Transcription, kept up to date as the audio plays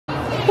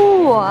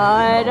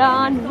What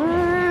on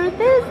earth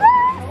is this?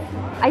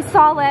 I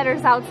saw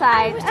ladders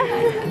outside.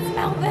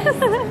 Smell this.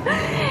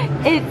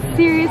 It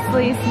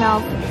seriously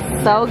smells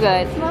so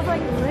good. It smells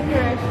like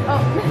licorice. Oh.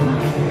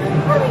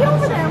 How do we get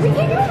over there? We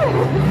can't get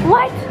over there.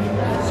 What?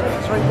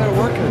 It's right there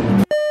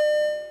working.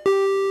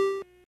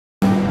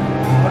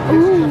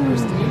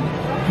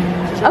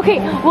 Okay,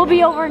 we'll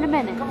be over in a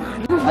minute.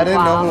 I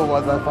didn't know who it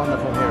was. I found it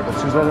from here, but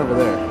she's right over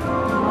there.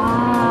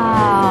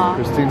 Wow.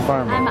 Christine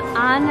Farmer. I'm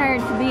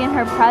honored to be in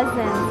her presence.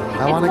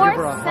 I want to give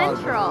her a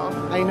central.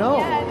 hug. I know.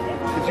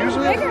 Yeah, it's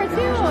usually bigger too.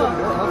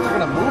 They're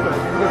gonna move it.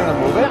 They're gonna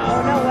move it.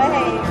 Oh no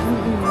way.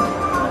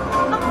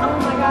 Oh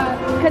my god.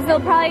 Because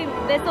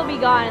this will be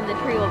gone and the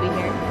tree will be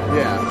here.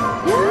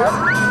 Yeah.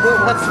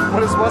 Well,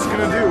 what is Wes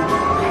gonna do?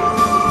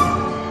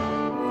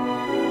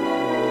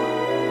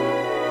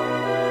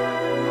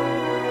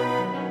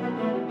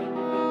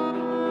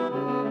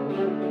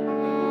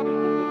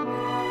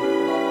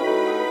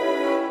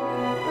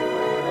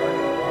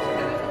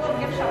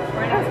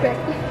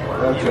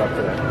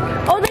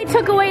 Oh, they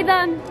took away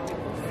the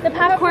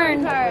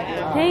popcorn.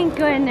 Thank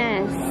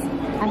goodness.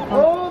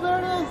 Oh, there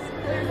it is.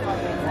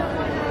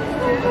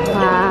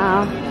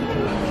 Wow.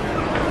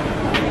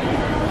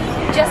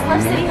 Just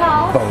left City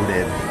Hall.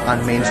 Voted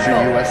on Main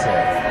Street,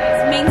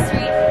 USA. Main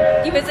Street,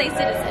 USA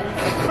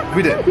citizens.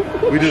 We did.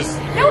 We just.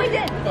 No, we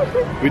did.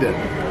 We did.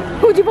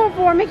 Who'd you vote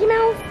for? Mickey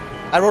Mouse?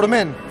 I wrote him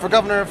in for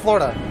governor of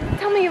Florida.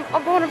 Tell me you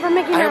voted for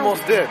Mickey Mouse. I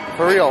almost did,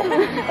 for real.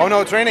 Oh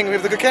no, it's raining. We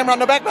have the good camera on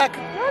the backpack.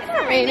 No, it's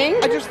not raining.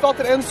 I just felt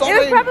it insulting. It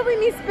was probably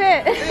me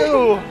spit.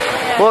 Ew.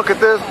 Look at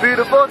this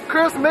beautiful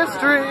Christmas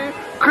tree.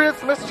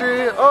 Christmas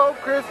tree. Oh,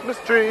 Christmas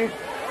tree.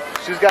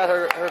 She's got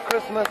her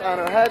Christmas on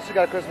her head. She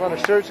got Christmas on her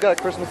shirt. She got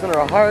Christmas in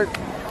her heart.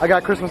 I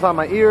got Christmas on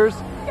my ears.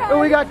 And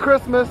we got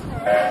Christmas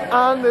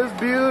on this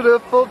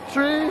beautiful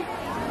tree.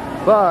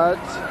 But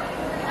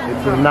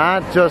it's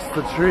not just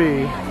the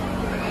tree.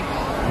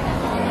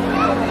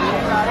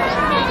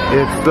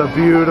 It's the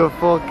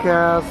beautiful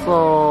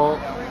castle.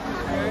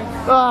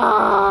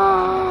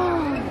 Ah!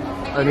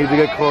 I need to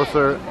get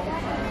closer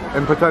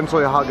and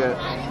potentially hug it.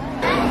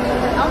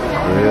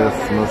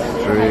 Christmas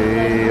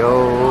tree,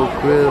 oh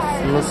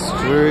Christmas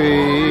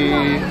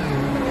tree.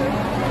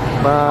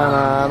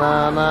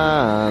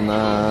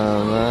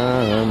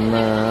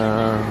 Ba-na-na-na-na-na-na.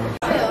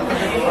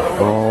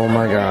 Oh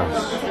my gosh.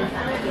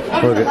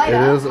 Look, it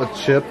is a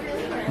chip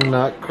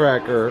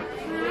nutcracker.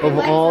 Of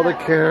all the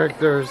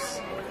characters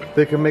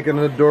they can make an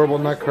adorable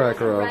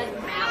nutcracker of.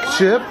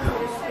 Chip.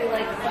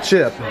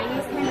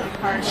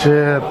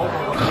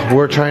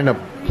 We're trying to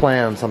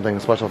plan something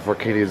special for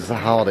Katie's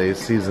holiday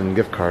season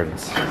gift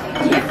cards.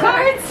 Gift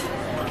cards?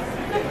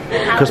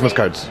 Christmas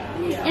cards.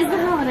 It's the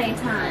holiday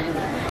time.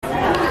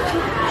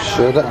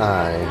 Should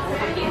I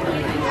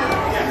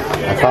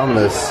found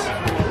this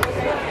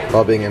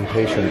while being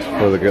impatient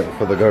for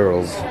the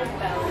girls,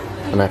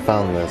 and I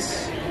found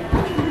this,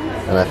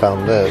 and I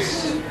found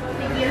this.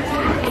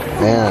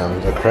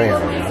 And a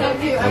crayon.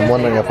 I'm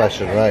wondering if I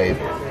should write,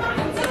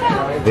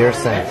 Dear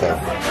Santa.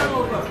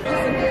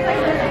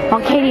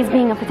 Well, Katie's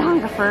being a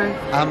photographer.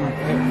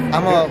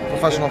 I'm a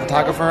professional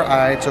photographer.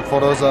 I took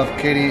photos of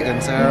Katie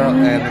and Sarah,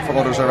 and the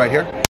photos are right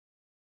here.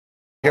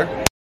 Here.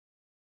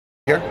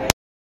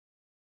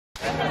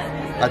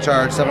 I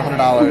charge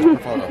 $700 per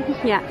photo.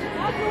 Yeah.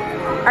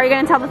 Are you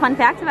going to tell the fun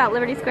fact about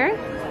Liberty Square?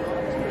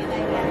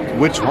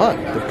 Which one?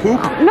 The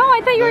poop? No,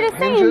 I thought you were just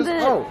saying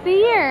the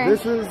year.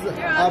 This is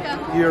up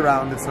year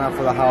round. It's not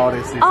for the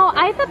holiday season. Oh,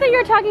 I thought that you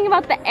were talking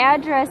about the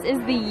address is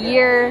the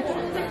year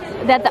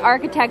that the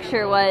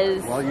architecture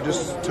was. Well, you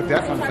just took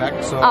that fun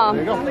fact, so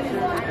there you go.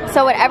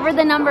 So whatever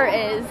the number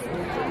is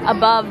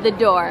above the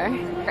door,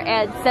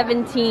 add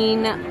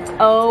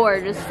 17-0 or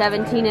just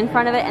 17 in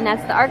front of it, and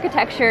that's the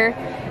architecture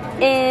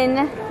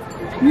in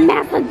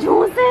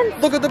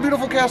Massachusetts. Look at the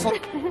beautiful castle.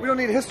 We don't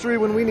need history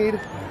when we need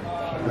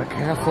the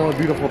castle, a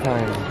beautiful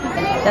time.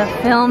 The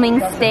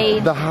filming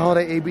stage. The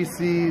holiday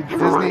ABC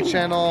Disney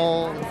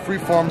Channel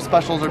freeform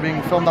specials are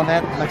being filmed on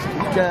that next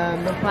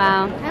weekend.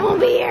 Wow. I won't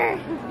be here.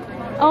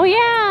 Oh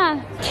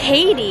yeah.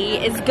 Katie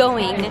is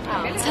going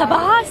to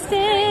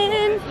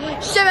Boston.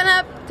 Shipping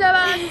up to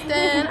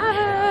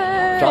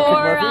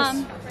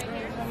Boston.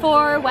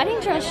 For wedding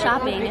dress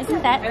shopping,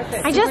 isn't that?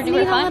 I just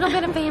need a little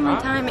bit of family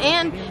time,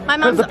 and my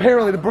mom's. Because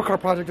apparently the Brookhart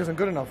project isn't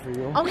good enough for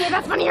you. Okay,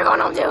 that's funny. You're going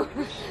home too.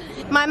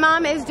 My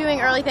mom is doing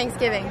early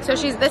Thanksgiving, so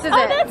this is it.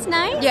 Oh, that's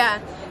nice. Yeah.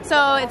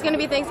 So it's gonna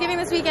be Thanksgiving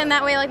this weekend.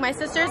 That way, like my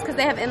sisters, because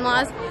they have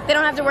in-laws, they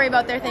don't have to worry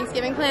about their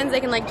Thanksgiving plans. They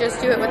can like just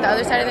do it with the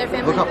other side of their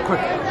family. Look up quick.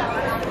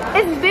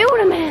 It's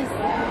beautiful.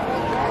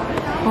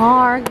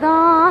 Hark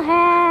the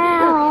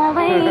herald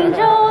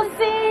angels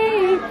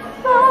sing,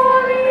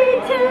 glory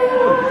to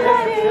the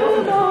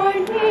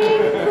newborn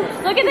King.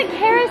 Look at the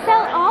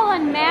carousel all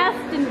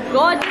unmasked and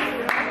good.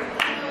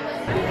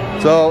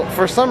 So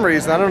for some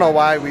reason, I don't know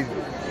why we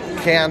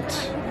can't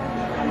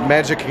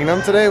Magic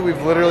Kingdom today.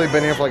 We've literally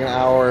been here for like an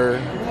hour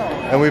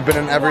And we've been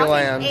in every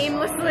land.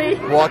 Aimlessly.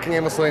 Walking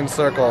aimlessly in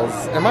circles.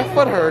 And my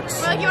foot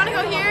hurts. We're like, you want to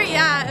go here?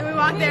 Yeah. And we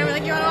walk there. We're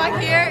like, you want to walk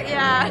here?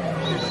 Yeah.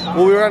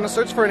 Well, we were on a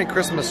search for any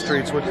Christmas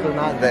treats, which they're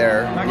not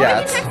there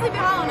yet. We can check Sleepy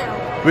Hollow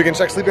now. We can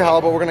check Sleepy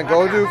Hollow, but we're going to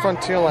go to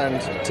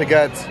Frontierland to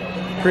get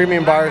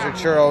premium bars or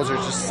churros or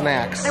just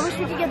snacks. I wish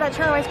we could get that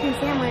churro ice cream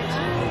sandwich.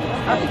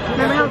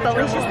 Remember how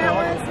delicious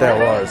that was? That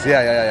was.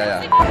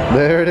 Yeah.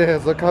 There it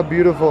is. Look how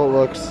beautiful it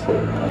looks.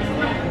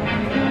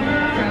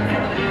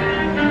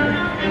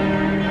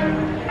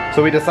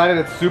 So we decided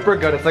it's super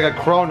good. It's like a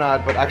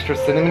cronut, but extra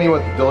cinnamony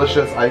with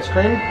delicious ice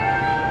cream.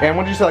 And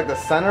what did you say? Like the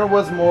center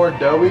was more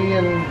doughy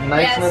and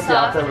niceness. The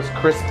outside was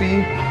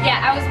crispy.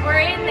 Yeah, I was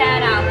worried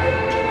that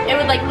it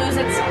would like lose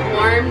its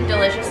warm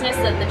deliciousness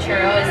that the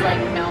churro is like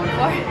known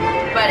for.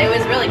 But it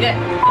was really good.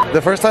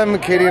 The first time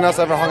Katie and us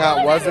ever hung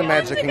out was in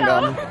Magic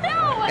Kingdom.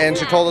 And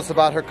she told us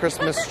about her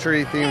Christmas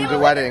tree themed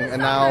wedding.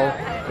 And now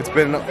it's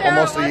been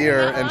almost a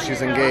year and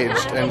she's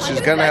engaged. And she's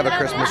gonna have a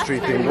Christmas tree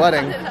themed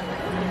wedding.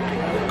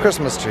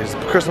 Christmas trees,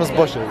 Christmas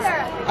bushes.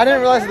 I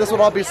didn't realize that this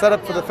would all be set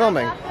up for the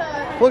filming.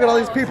 Look at all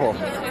these people.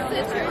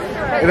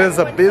 It is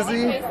a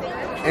busy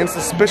and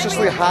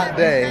suspiciously hot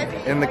day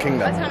in the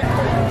kingdom.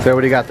 So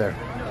what do you got there?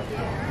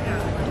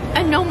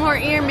 A no more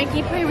ear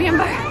Mickey premium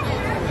bar.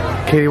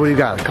 Katie, what do you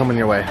got coming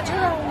your way?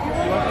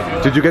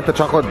 Did you get the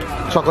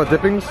chocolate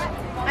dippings?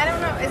 I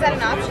don't know. Is that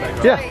an option?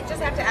 Yeah. I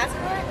just have to ask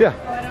for it? Yeah.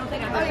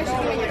 Oh, you should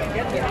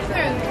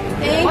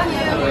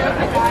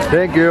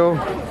Thank you. Thank you.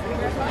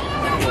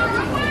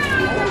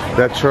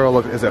 That churro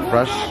look, is it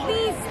fresh?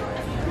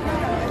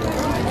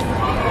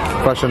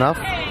 Fresh enough?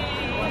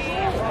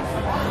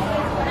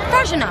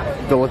 Fresh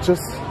enough. Delicious?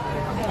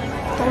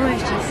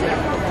 Delicious.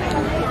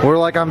 We're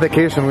like on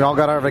vacation. We all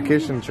got our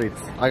vacation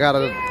treats. I got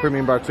a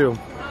premium bar too.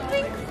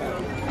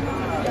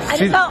 I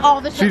just got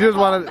all the She just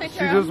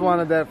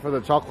wanted that for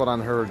the chocolate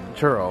on her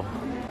churro.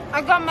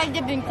 I got my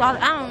dipping sauce.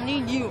 I don't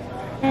need you.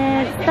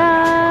 It's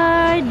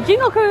the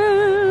Jingle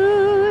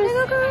Cruise.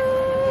 Jingle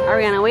Cruise. Are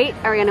we gonna wait?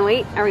 Are we gonna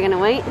wait? Are we gonna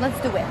wait? Let's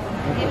do it.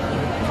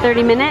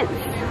 30 minutes?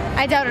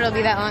 I doubt it'll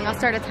be that long. I'll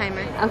start a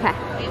timer. Okay.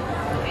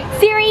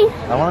 Siri,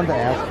 I wanted to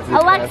ask.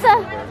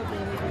 Alexa.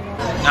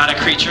 Not a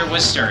creature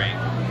was stirring.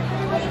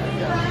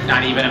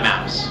 Not even a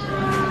mouse.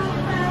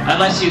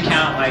 Unless you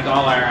count like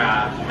all our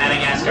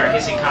Madagascar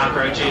hissing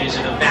cockroaches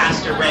and a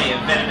vast array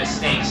of venomous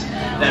snakes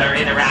that are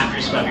in the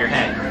rafters above your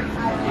head.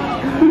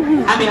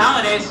 Happy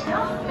holidays!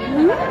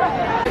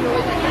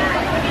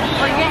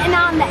 We're getting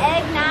on the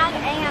eggnog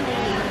Annie.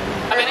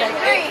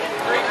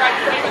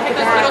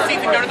 Little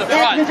seats and go to the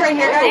front. This right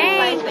here.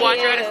 Thank One,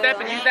 try to step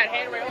and use that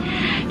handrail.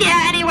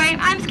 Yeah, anyway,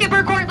 I'm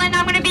Skipper Cortland.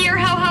 I'm going to be your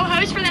ho-ho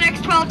host for the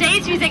next 12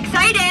 days. Who's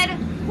excited?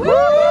 Woo!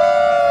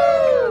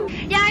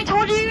 Yeah, I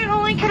told you you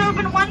only could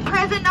open one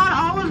present, not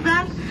all of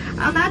them.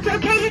 That's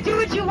okay to do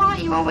what you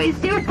want. You always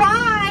do.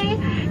 Bye!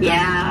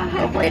 Yeah,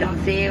 hopefully I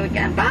don't see you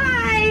again.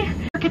 Bye!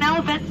 American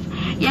elephants.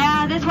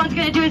 Yeah, this one's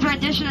going to do his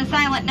rendition of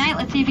Silent Night.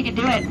 Let's see if he can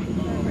do it.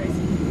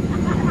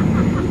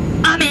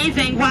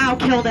 Amazing. Wow,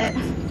 killed it.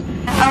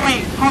 Oh,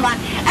 wait, hold on.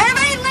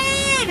 Everybody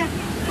lean!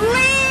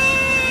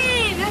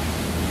 Lean!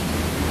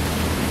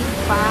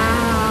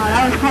 Wow,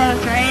 that was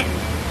close, right?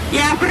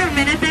 Yeah, for a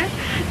minute there,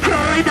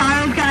 totally thought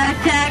I was gonna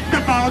attack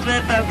the balls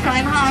with folks.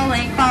 I'm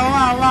howling, la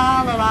la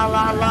la la la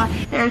la la.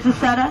 There's a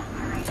seta.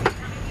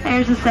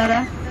 There's a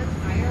seta.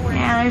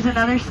 Yeah, there's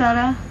another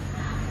seta.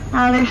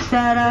 Another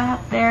seta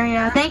up there,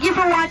 yeah. Thank you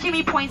for watching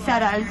me point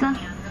setas.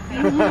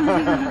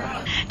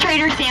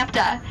 Trader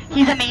Santa.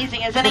 He's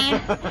amazing, isn't he?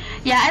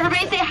 Yeah,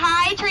 everybody say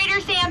hi,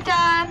 Trader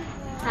Santa.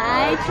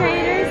 Hi,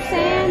 Trader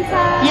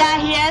Santa.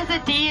 Yeah,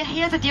 he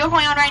has a deal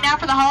going on right now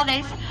for the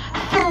holidays.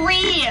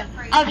 3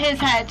 of his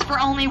heads for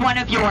only 1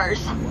 of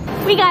yours.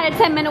 We got a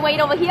 10-minute wait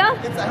over here.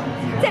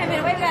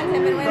 10-minute wait. We got a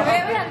 10-minute wait. We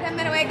got a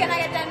 10-minute wait. Can I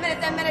get 10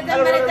 minutes? 10 minutes.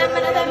 10 minutes. 10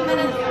 minutes. 10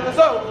 minutes.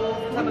 So,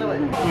 10-minute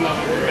wait.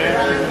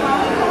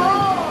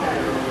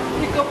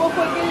 ¿Y cómo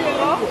fue que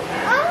llegó?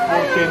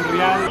 Porque en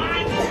realidad...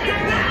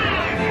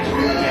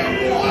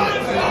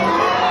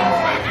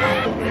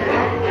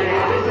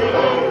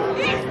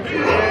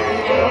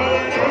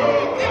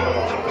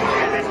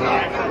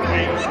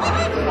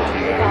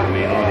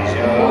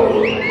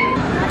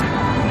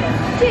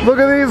 Look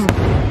at these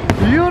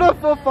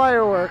beautiful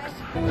fireworks.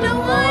 No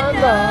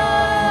wonder.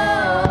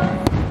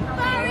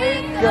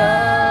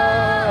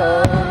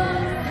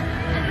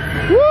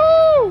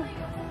 Woo!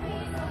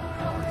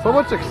 So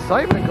much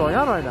excitement going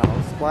on right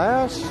now.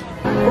 Splash.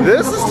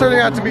 This is turning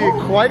out to be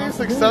quite a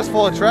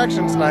successful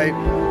attraction tonight.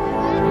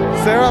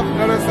 Sarah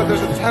noticed that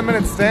there's a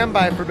 10-minute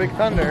standby for Big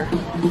Thunder.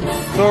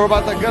 So we're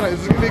about to go. Is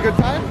this going to be a good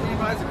time?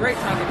 It's a great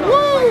time to go.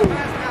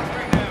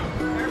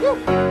 Woo!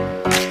 Woo!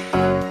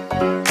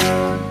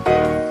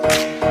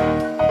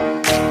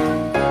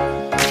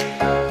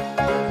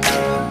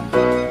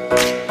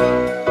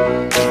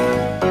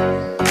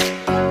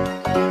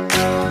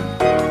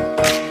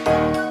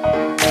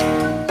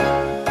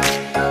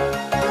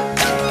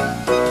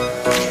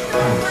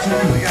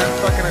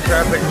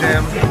 Traffic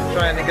jam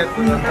trying to get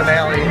to the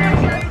finale.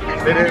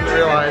 They didn't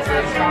realize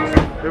it.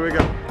 Here we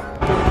go.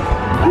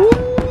 Woo!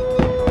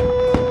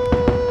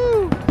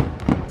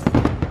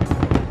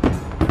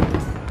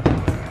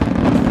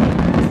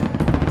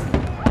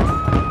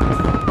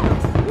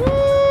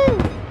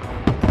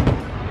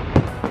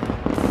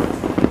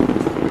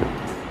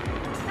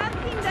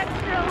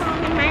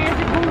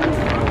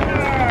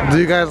 Do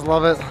you guys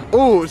love it?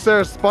 Ooh,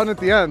 Sarah spun at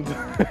the end.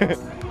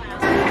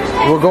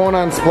 We're going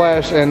on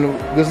Splash, and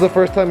this is the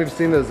first time we've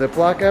seen the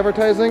Ziploc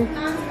advertising,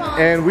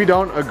 and we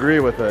don't agree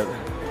with it.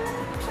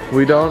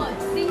 We don't.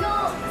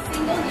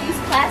 Single-use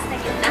plastic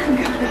is not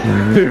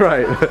good. You're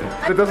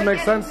right. It doesn't make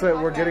sense that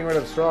we're getting rid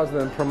of straws and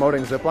then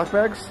promoting Ziploc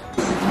bags.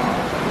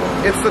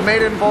 It's the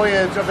maiden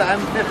voyage of the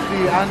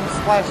M50 on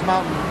Splash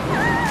Mountain.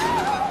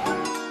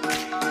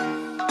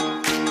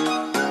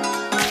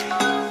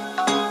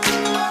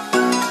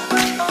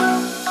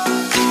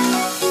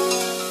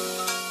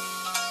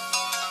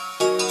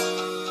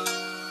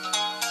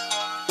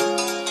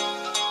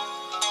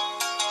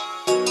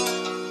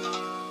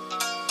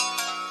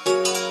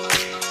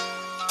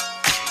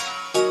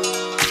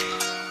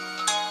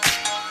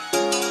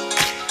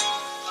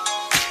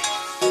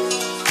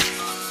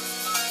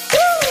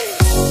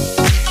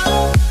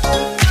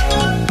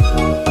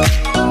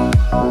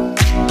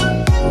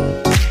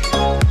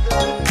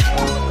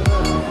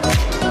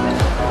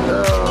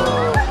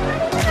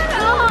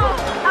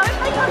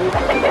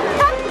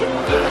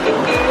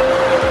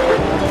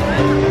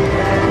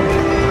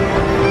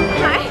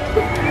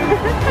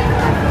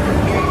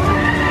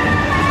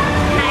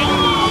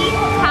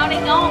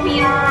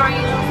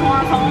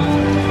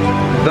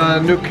 The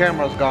new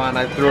camera's gone.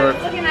 I threw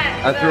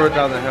it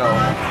down the hill.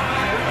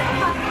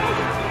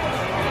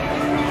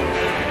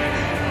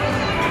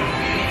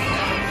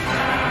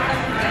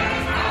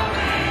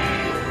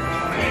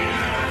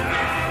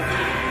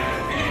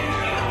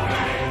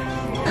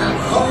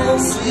 Home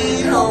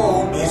sweet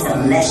home is the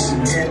lesson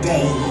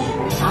today.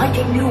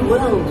 Finding new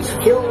worlds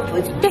filled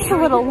with Just a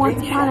little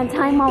once upon a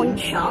time while we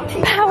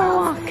power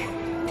walk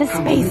to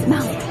Space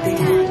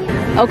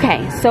Mountain.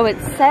 Okay, so it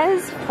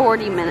says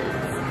 40 minutes.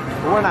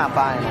 We're not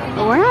buying it.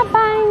 But we're not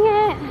buying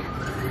it.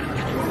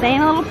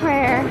 Saying a little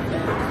prayer.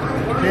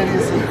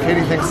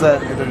 Katie thinks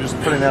that they're just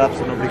putting that up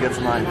so nobody gets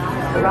in line.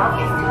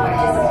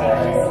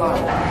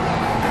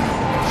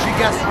 She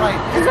guessed right.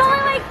 It's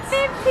only like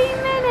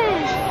 15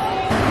 minutes.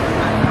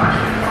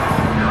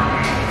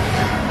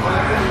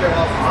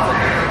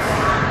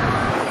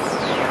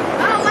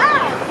 Oh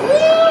wow!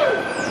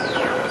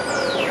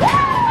 Woo!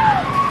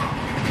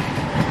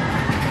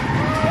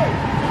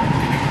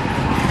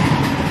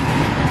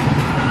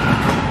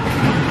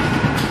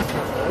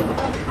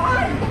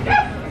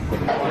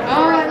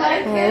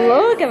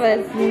 Look at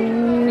this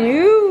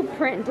new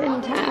print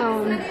in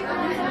town.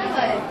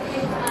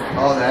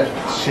 Oh, that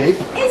shape?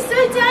 It's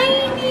so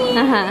tiny.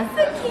 Uh-huh.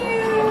 So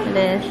cute. It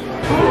is.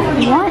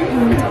 What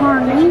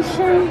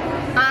incarnation?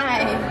 I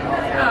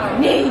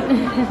need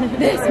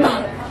this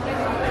one.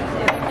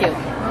 Cute.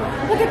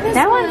 Look at this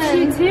That one.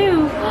 one's cute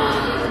too.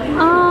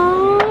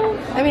 Oh.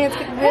 I mean, it's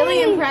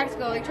really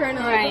impractical. Like trying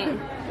to Right.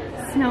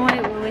 Snow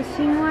White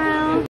wishing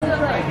well.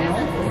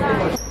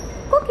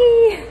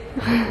 Cookie.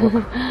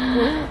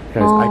 Guys,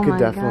 Oh I could my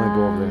definitely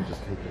go over there and gosh.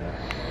 just take it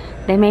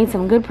out. They made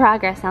some good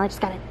progress. Now they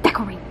just gotta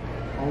decorate.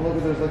 Oh,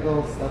 look, there's like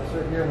little steps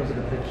right here. There's like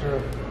a picture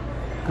of.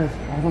 Guys,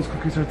 all those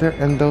cookies right there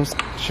and those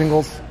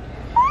shingles.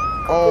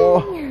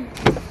 Oh.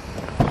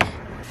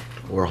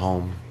 We're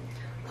home.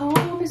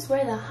 Home is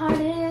where the heart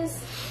is.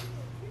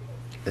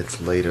 It's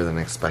later than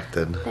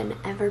expected. Than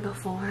ever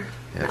before.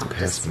 Yeah, it's Well,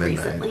 past just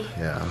midnight. recently.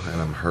 Yeah,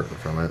 and I'm hurting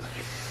from it.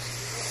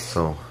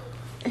 So.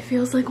 It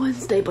feels like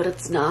Wednesday, but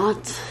it's not.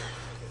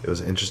 It was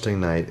an interesting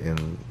night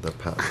in the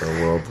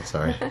world.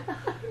 Sorry,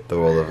 the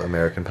world of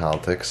American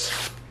politics.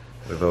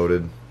 We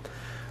voted.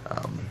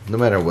 No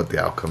matter what the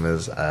outcome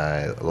is,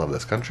 I love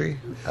this country.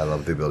 I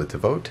love the ability to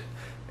vote,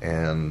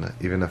 and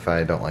even if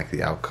I don't like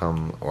the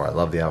outcome or I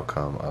love the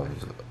outcome of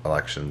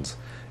elections,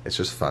 it's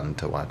just fun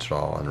to watch it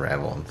all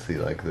unravel and see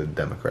like the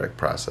democratic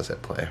process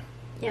at play.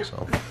 Yeah.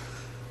 So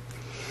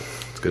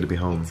it's good to be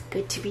home. It's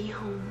good to be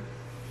home.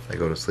 I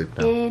go to sleep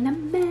now. In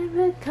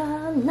America,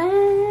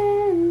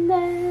 land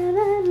that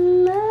I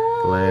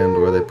love.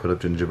 Land where they put up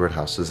gingerbread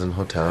houses and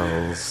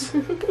hotels.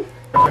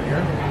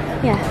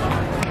 Yeah.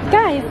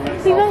 Guys,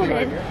 we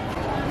voted.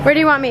 Where do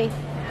you want me?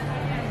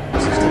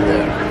 Is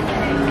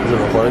it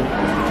recording?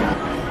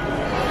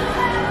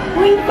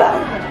 We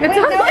voted. It's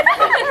on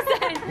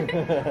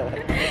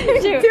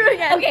Do it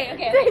again.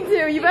 Okay. Take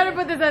two. You better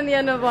put this on the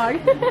end of the vlog.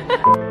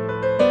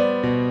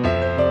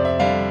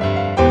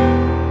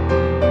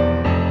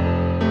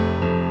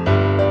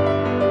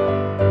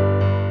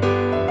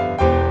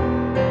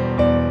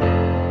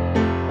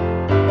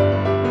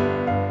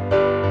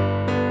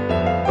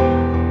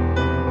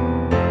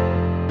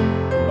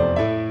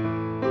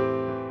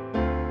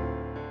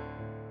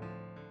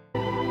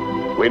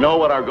 We know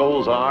what our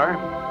goals are.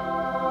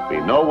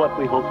 We know what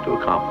we hope to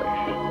accomplish.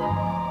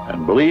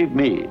 And believe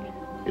me,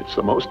 it's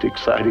the most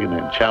exciting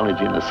and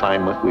challenging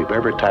assignment we've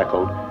ever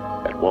tackled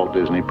at Walt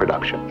Disney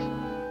Productions.